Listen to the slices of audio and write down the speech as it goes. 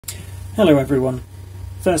Hello everyone.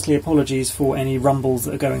 Firstly, apologies for any rumbles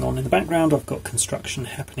that are going on in the background. I've got construction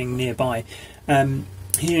happening nearby.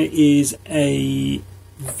 Here is a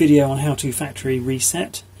video on how to factory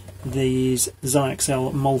reset these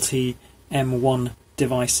Zyxel Multy M1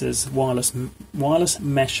 devices, wireless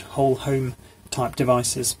mesh whole home type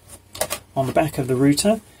devices. On the back of the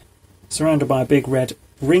router, surrounded by a big red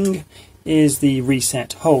ring, is the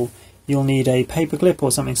reset hole. You'll need a paperclip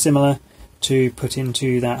or something similar to put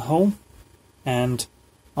into that hole, and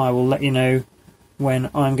I will let you know when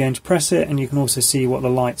I'm going to press it, and you can also see what the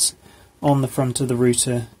lights on the front of the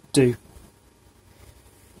router do.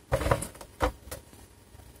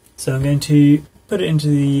 So I'm going to put it into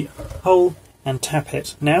the hole and tap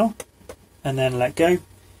it now, and then let go.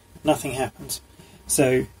 Nothing happens.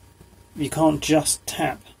 So you can't just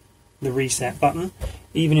tap the reset button.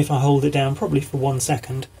 Even if I hold it down probably for 1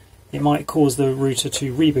 second, it might cause the router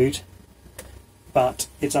to reboot, but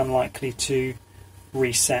it's unlikely to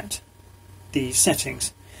reset the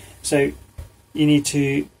settings. So you need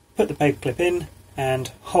to put the paperclip in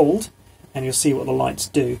and hold, and you'll see what the lights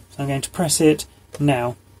do. So I'm going to press it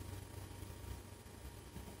now.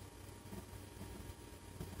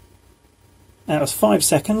 That was 5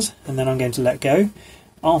 seconds, and then I'm going to let go.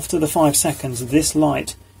 After the 5 seconds, this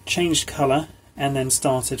light changed colour and then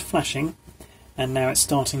started flashing, and now it's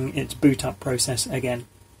starting its boot up process again.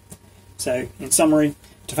 So in summary,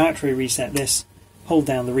 to factory reset this, hold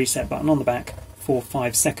down the reset button on the back for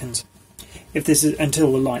 5 seconds. If this is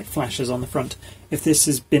until the light flashes on the front. If this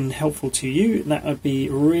has been helpful to you, that would be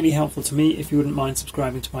really helpful to me if you wouldn't mind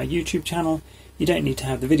subscribing to my YouTube channel. You don't need to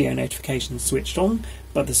have the video notifications switched on,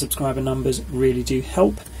 but the subscriber numbers really do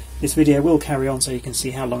help. This video will carry on so you can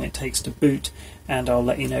see how long it takes to boot, and I'll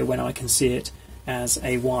let you know when I can see it as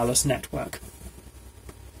a wireless network.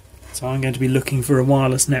 So I'm going to be looking for a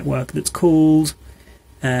wireless network that's called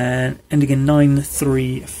ending in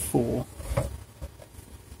 934.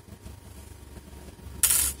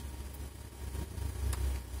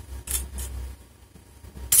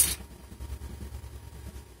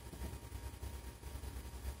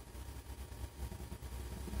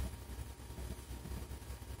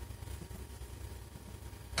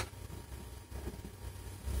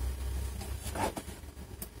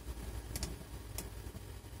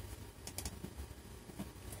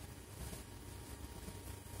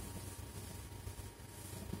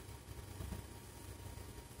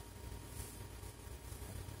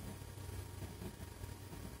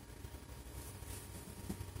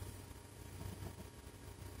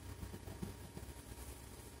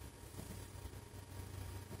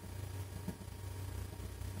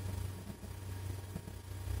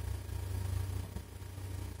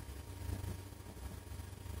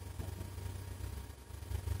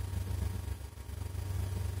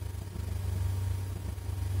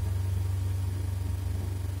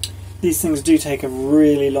 These things do take a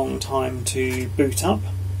really long time to boot up,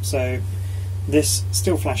 so this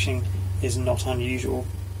still flashing is not unusual.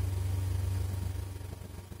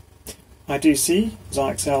 I do see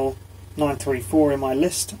Zyxel 934 in my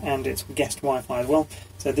list, and it's guest Wi-Fi as well,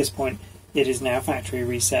 so at this point it is now factory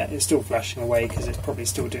reset. It's still flashing away because it's probably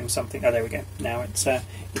still doing something. Oh, there we go. Now it's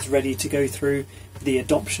ready to go through the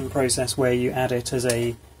adoption process where you add it as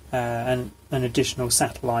an additional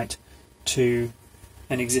satellite to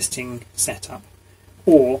an existing setup,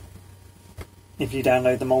 or if you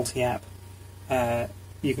download the Multy app,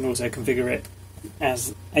 you can also configure it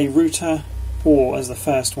as a router or as the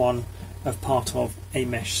first one of part of a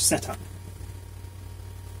mesh setup.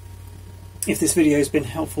 If this video has been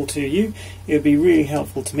helpful to you, it would be really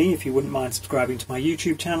helpful to me if you wouldn't mind subscribing to my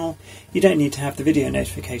YouTube channel. You don't need to have the video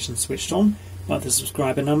notifications switched on, but the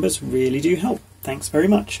subscriber numbers really do help. Thanks very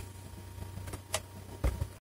much.